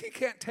you think He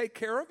can't take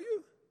care of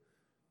you?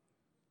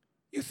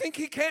 You think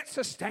He can't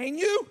sustain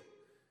you?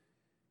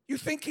 You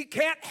think He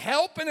can't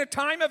help in a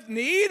time of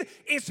need?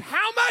 It's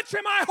how much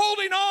am I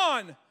holding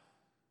on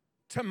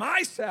to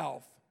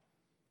myself?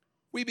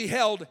 We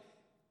beheld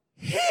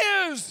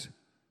His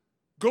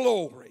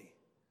glory.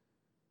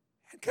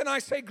 And can I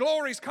say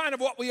glory is kind of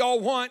what we all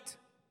want?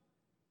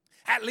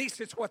 At least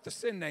it's what the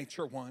sin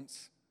nature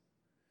wants.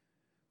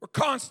 We're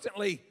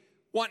constantly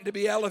wanting to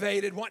be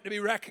elevated, wanting to be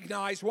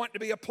recognized, wanting to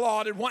be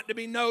applauded, wanting to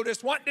be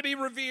noticed, wanting to be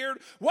revered,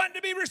 wanting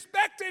to be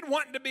respected,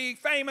 wanting to be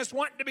famous,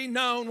 wanting to be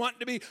known, wanting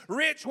to be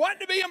rich, wanting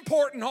to be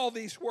important, all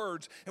these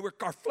words. And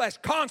our flesh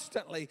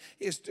constantly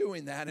is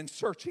doing that and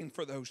searching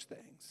for those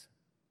things.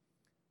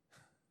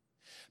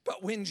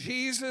 But when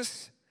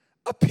Jesus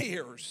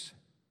appears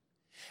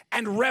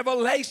and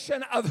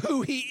revelation of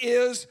who He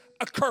is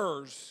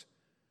occurs,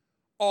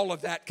 all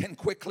of that can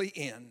quickly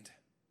end.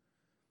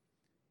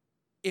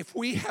 If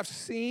we have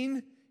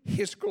seen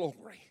His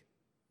glory,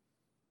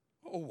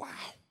 oh wow,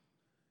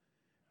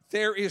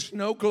 there is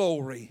no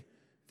glory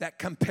that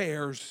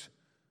compares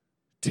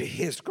to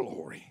His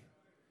glory.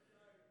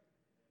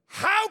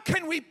 How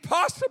can we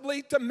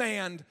possibly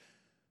demand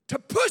to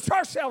push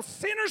ourselves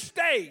center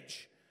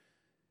stage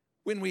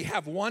when we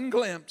have one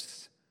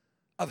glimpse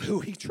of who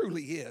He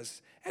truly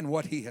is and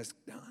what He has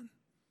done?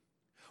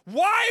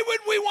 Why would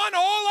we want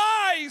all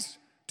eyes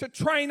to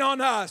train on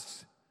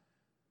us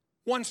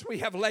once we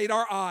have laid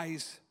our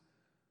eyes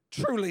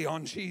truly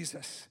on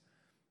Jesus?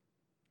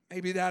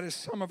 Maybe that is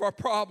some of our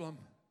problem.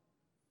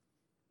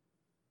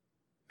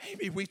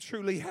 Maybe we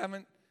truly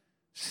haven't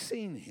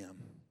seen Him.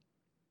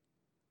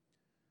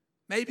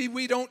 Maybe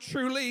we don't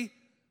truly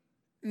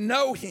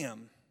know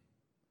Him.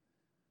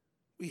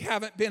 We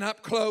haven't been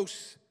up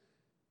close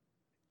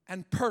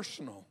and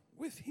personal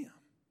with Him.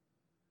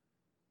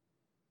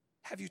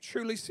 Have you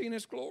truly seen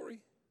His glory?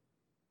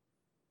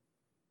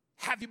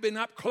 Have you been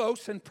up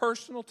close and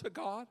personal to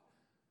God?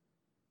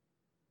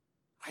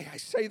 I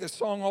say this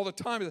song all the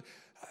time,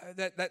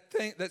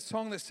 that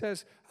song that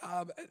says,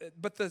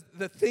 but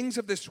the things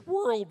of this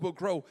world will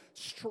grow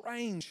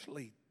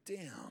strangely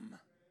dim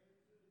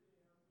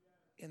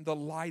in the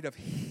light of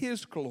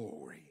His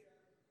glory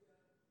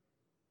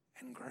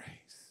and grace.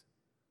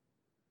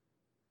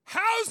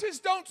 Houses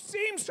don't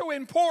seem so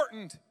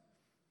important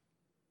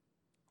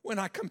when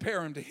I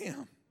compare them to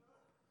Him.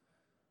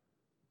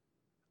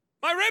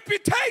 My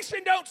reputation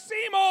don't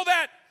seem all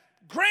that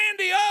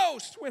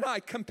grandiose when I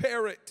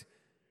compare it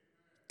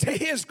to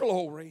His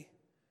glory.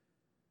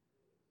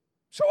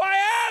 So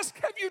I ask,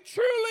 have you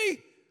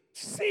truly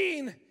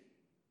seen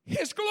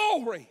His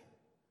glory?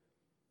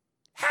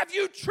 Have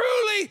you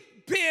truly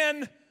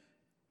been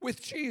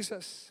with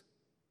Jesus?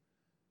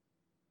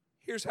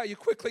 Here's how you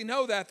quickly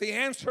know that. The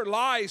answer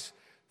lies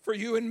for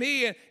you and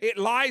me, and it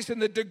lies in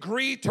the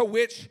degree to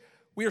which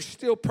we're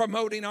still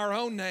promoting our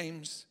own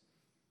names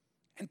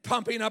and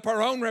pumping up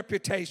our own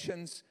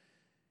reputations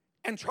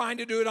and trying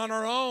to do it on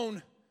our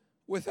own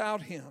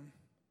without Him.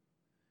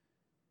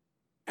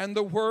 And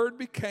the Word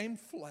became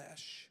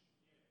flesh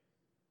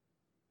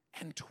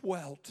and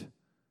dwelt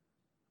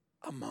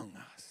among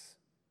us.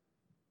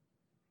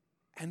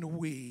 And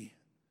we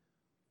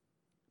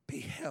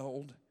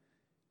beheld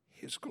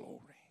His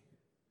glory.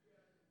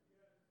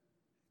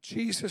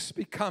 Jesus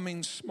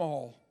becoming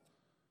small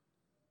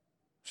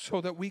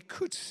so that we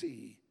could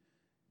see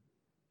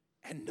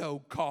and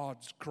know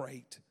God's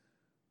great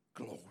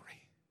glory.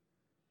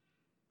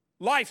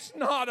 Life's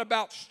not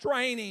about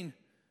straining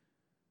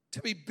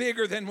to be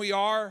bigger than we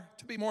are,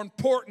 to be more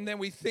important than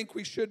we think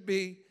we should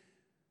be,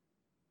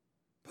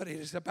 but it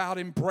is about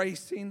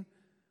embracing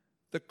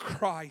the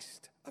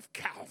Christ of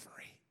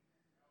Calvary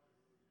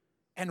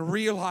and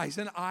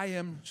realizing I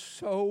am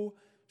so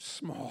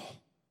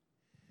small,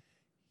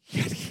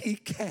 yet He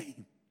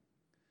came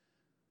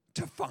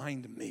to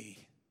find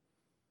me.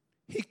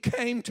 He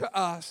came to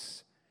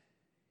us.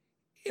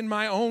 In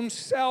my own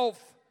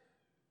self,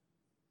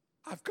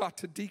 I've got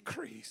to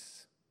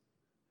decrease,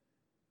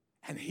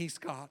 and He's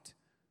got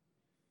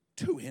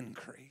to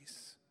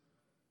increase.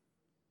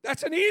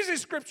 That's an easy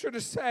scripture to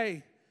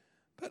say,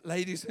 but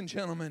ladies and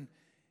gentlemen,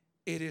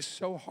 it is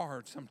so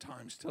hard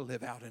sometimes to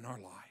live out in our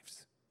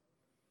lives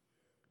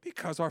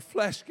because our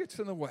flesh gets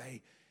in the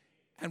way,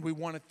 and we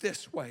want it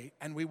this way,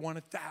 and we want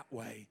it that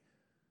way.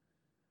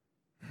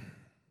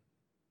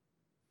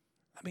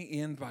 Let me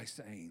end by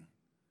saying,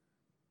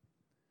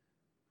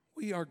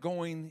 we are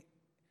going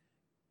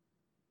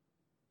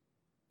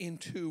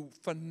into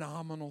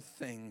phenomenal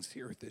things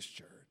here at this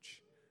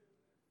church.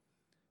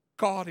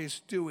 God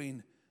is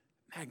doing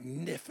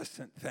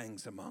magnificent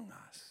things among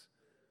us.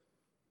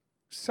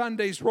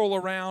 Sundays roll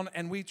around,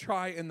 and we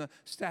try in the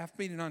staff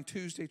meeting on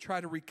Tuesday,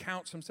 try to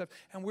recount some stuff.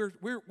 And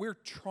we're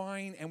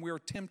trying and we're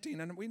attempting,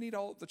 and we need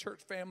all of the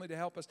church family to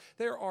help us.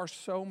 There are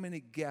so many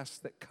guests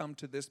that come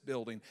to this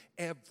building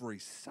every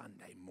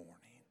Sunday morning.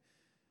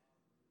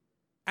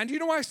 And you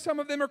know why some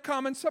of them are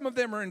coming? Some of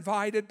them are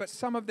invited, but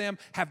some of them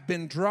have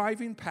been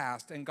driving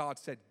past, and God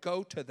said,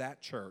 go to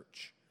that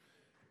church.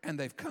 And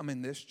they've come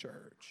in this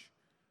church.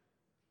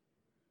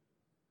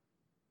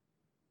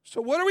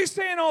 So what are we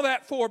saying all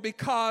that for?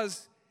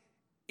 Because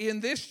in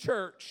this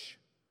church,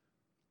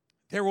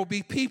 there will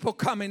be people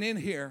coming in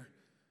here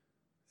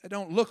that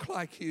don't look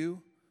like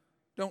you,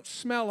 don't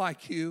smell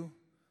like you,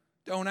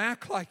 don't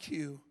act like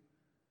you,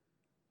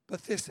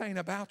 but this ain't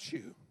about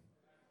you.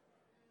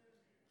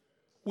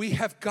 We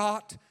have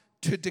got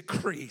to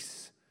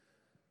decrease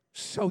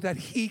so that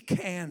He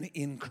can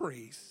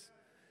increase.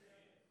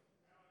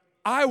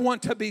 I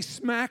want to be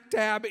smack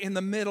dab in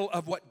the middle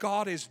of what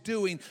God is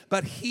doing,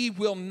 but He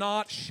will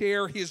not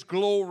share His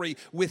glory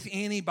with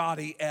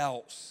anybody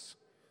else.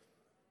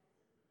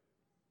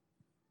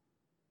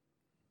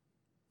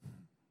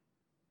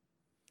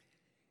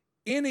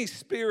 Any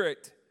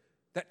spirit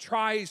that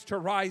tries to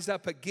rise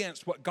up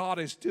against what God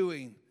is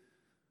doing,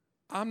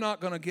 I'm not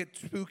going to get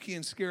spooky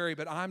and scary,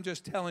 but I'm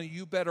just telling you,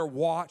 you better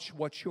watch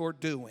what you're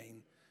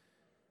doing,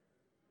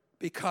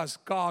 because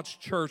God's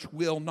church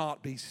will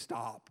not be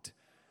stopped.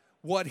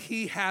 What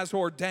He has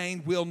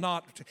ordained will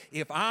not.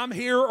 If I'm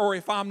here or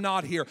if I'm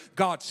not here,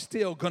 God's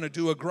still going to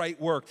do a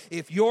great work.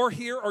 If you're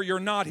here or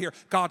you're not here,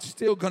 God's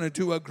still going to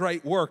do a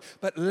great work.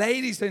 But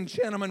ladies and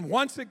gentlemen,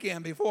 once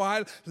again,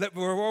 before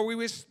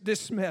we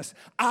dismiss,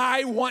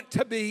 I want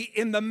to be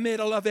in the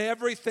middle of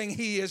everything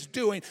He is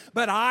doing,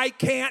 but I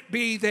can't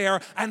be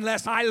there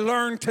unless I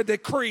learn to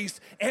decrease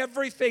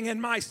everything in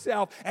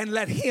myself and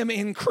let Him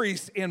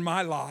increase in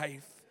my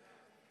life.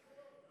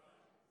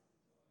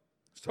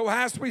 So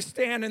as we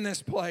stand in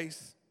this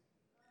place,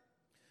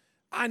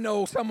 I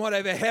know somewhat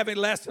of a heavy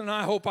lesson, and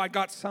I hope I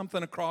got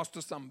something across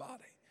to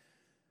somebody.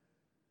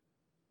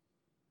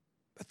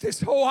 But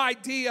this whole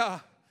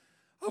idea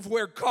of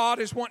where God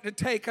is wanting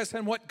to take us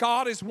and what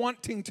God is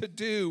wanting to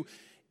do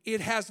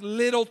it has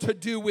little to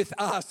do with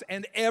us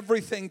and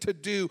everything to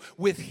do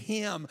with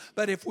Him.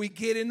 But if we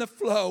get in the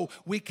flow,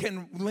 we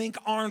can link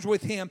arms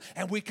with Him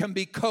and we can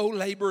be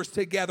co-laborers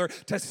together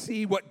to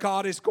see what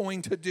God is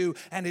going to do.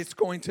 And it's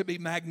going to be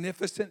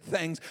magnificent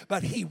things.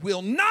 But He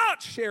will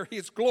not share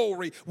His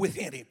glory with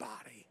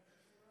anybody.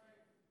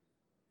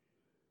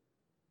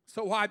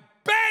 So I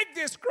beg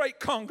this great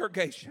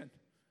congregation,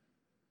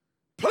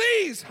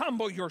 please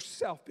humble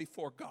yourself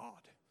before God.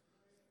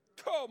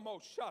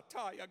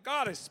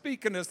 God is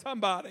speaking to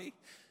somebody.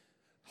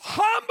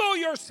 Humble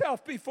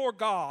yourself before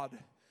God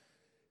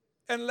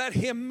and let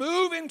Him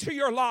move into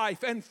your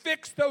life and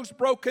fix those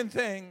broken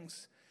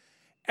things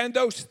and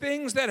those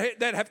things that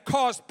have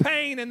caused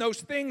pain and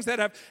those things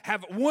that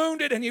have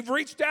wounded, and you've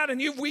reached out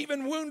and you've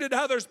even wounded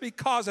others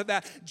because of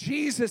that.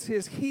 Jesus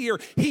is here.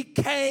 He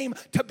came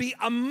to be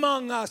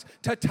among us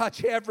to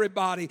touch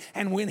everybody,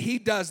 and when He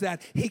does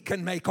that, He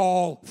can make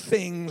all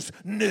things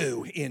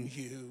new in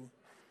you.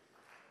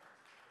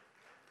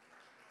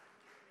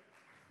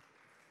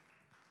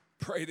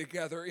 Pray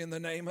together in the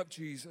name of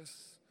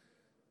Jesus.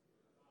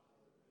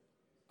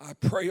 I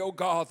pray, oh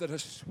God, that a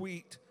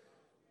sweet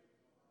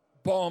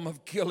balm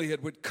of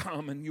Gilead would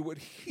come and you would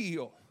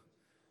heal.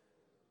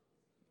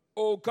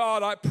 Oh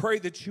God, I pray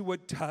that you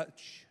would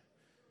touch,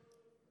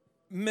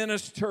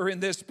 minister in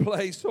this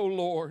place, oh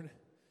Lord.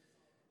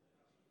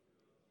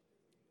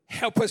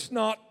 Help us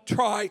not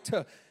try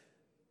to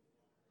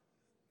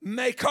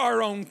make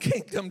our own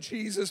kingdom,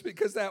 Jesus,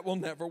 because that will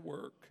never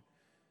work.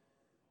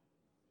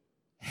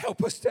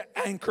 Help us to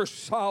anchor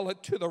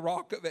solid to the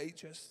rock of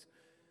ages.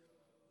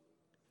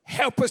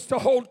 Help us to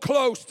hold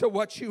close to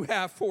what you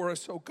have for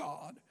us, oh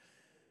God.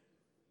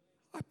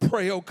 I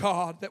pray, oh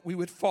God, that we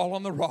would fall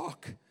on the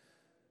rock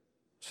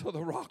so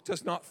the rock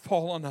does not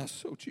fall on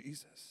us, oh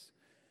Jesus.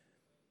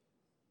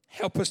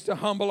 Help us to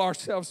humble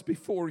ourselves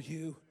before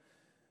you.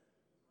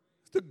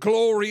 The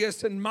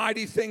glorious and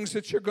mighty things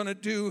that you're going to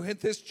do in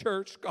this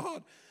church,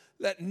 God,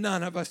 let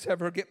none of us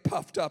ever get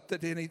puffed up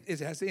that it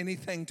has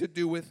anything to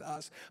do with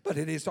us, but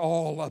it is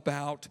all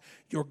about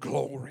your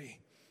glory.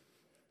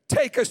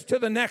 Take us to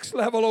the next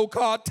level, oh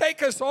God.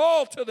 Take us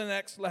all to the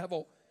next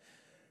level.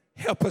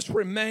 Help us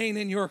remain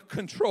in your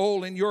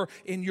control, in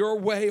your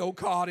way, oh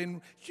God,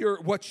 in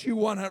what you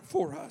want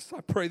for us. I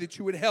pray that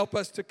you would help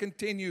us to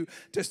continue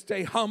to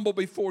stay humble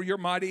before your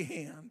mighty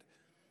hand.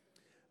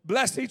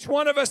 Bless each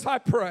one of us, I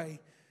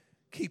pray.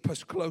 Keep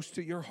us close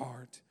to your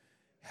heart.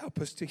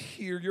 Help us to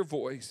hear your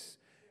voice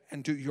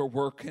and do your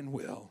work and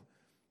will.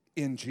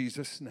 In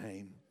Jesus'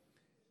 name,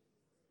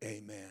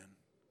 amen.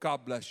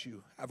 God bless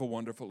you. Have a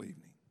wonderful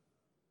evening.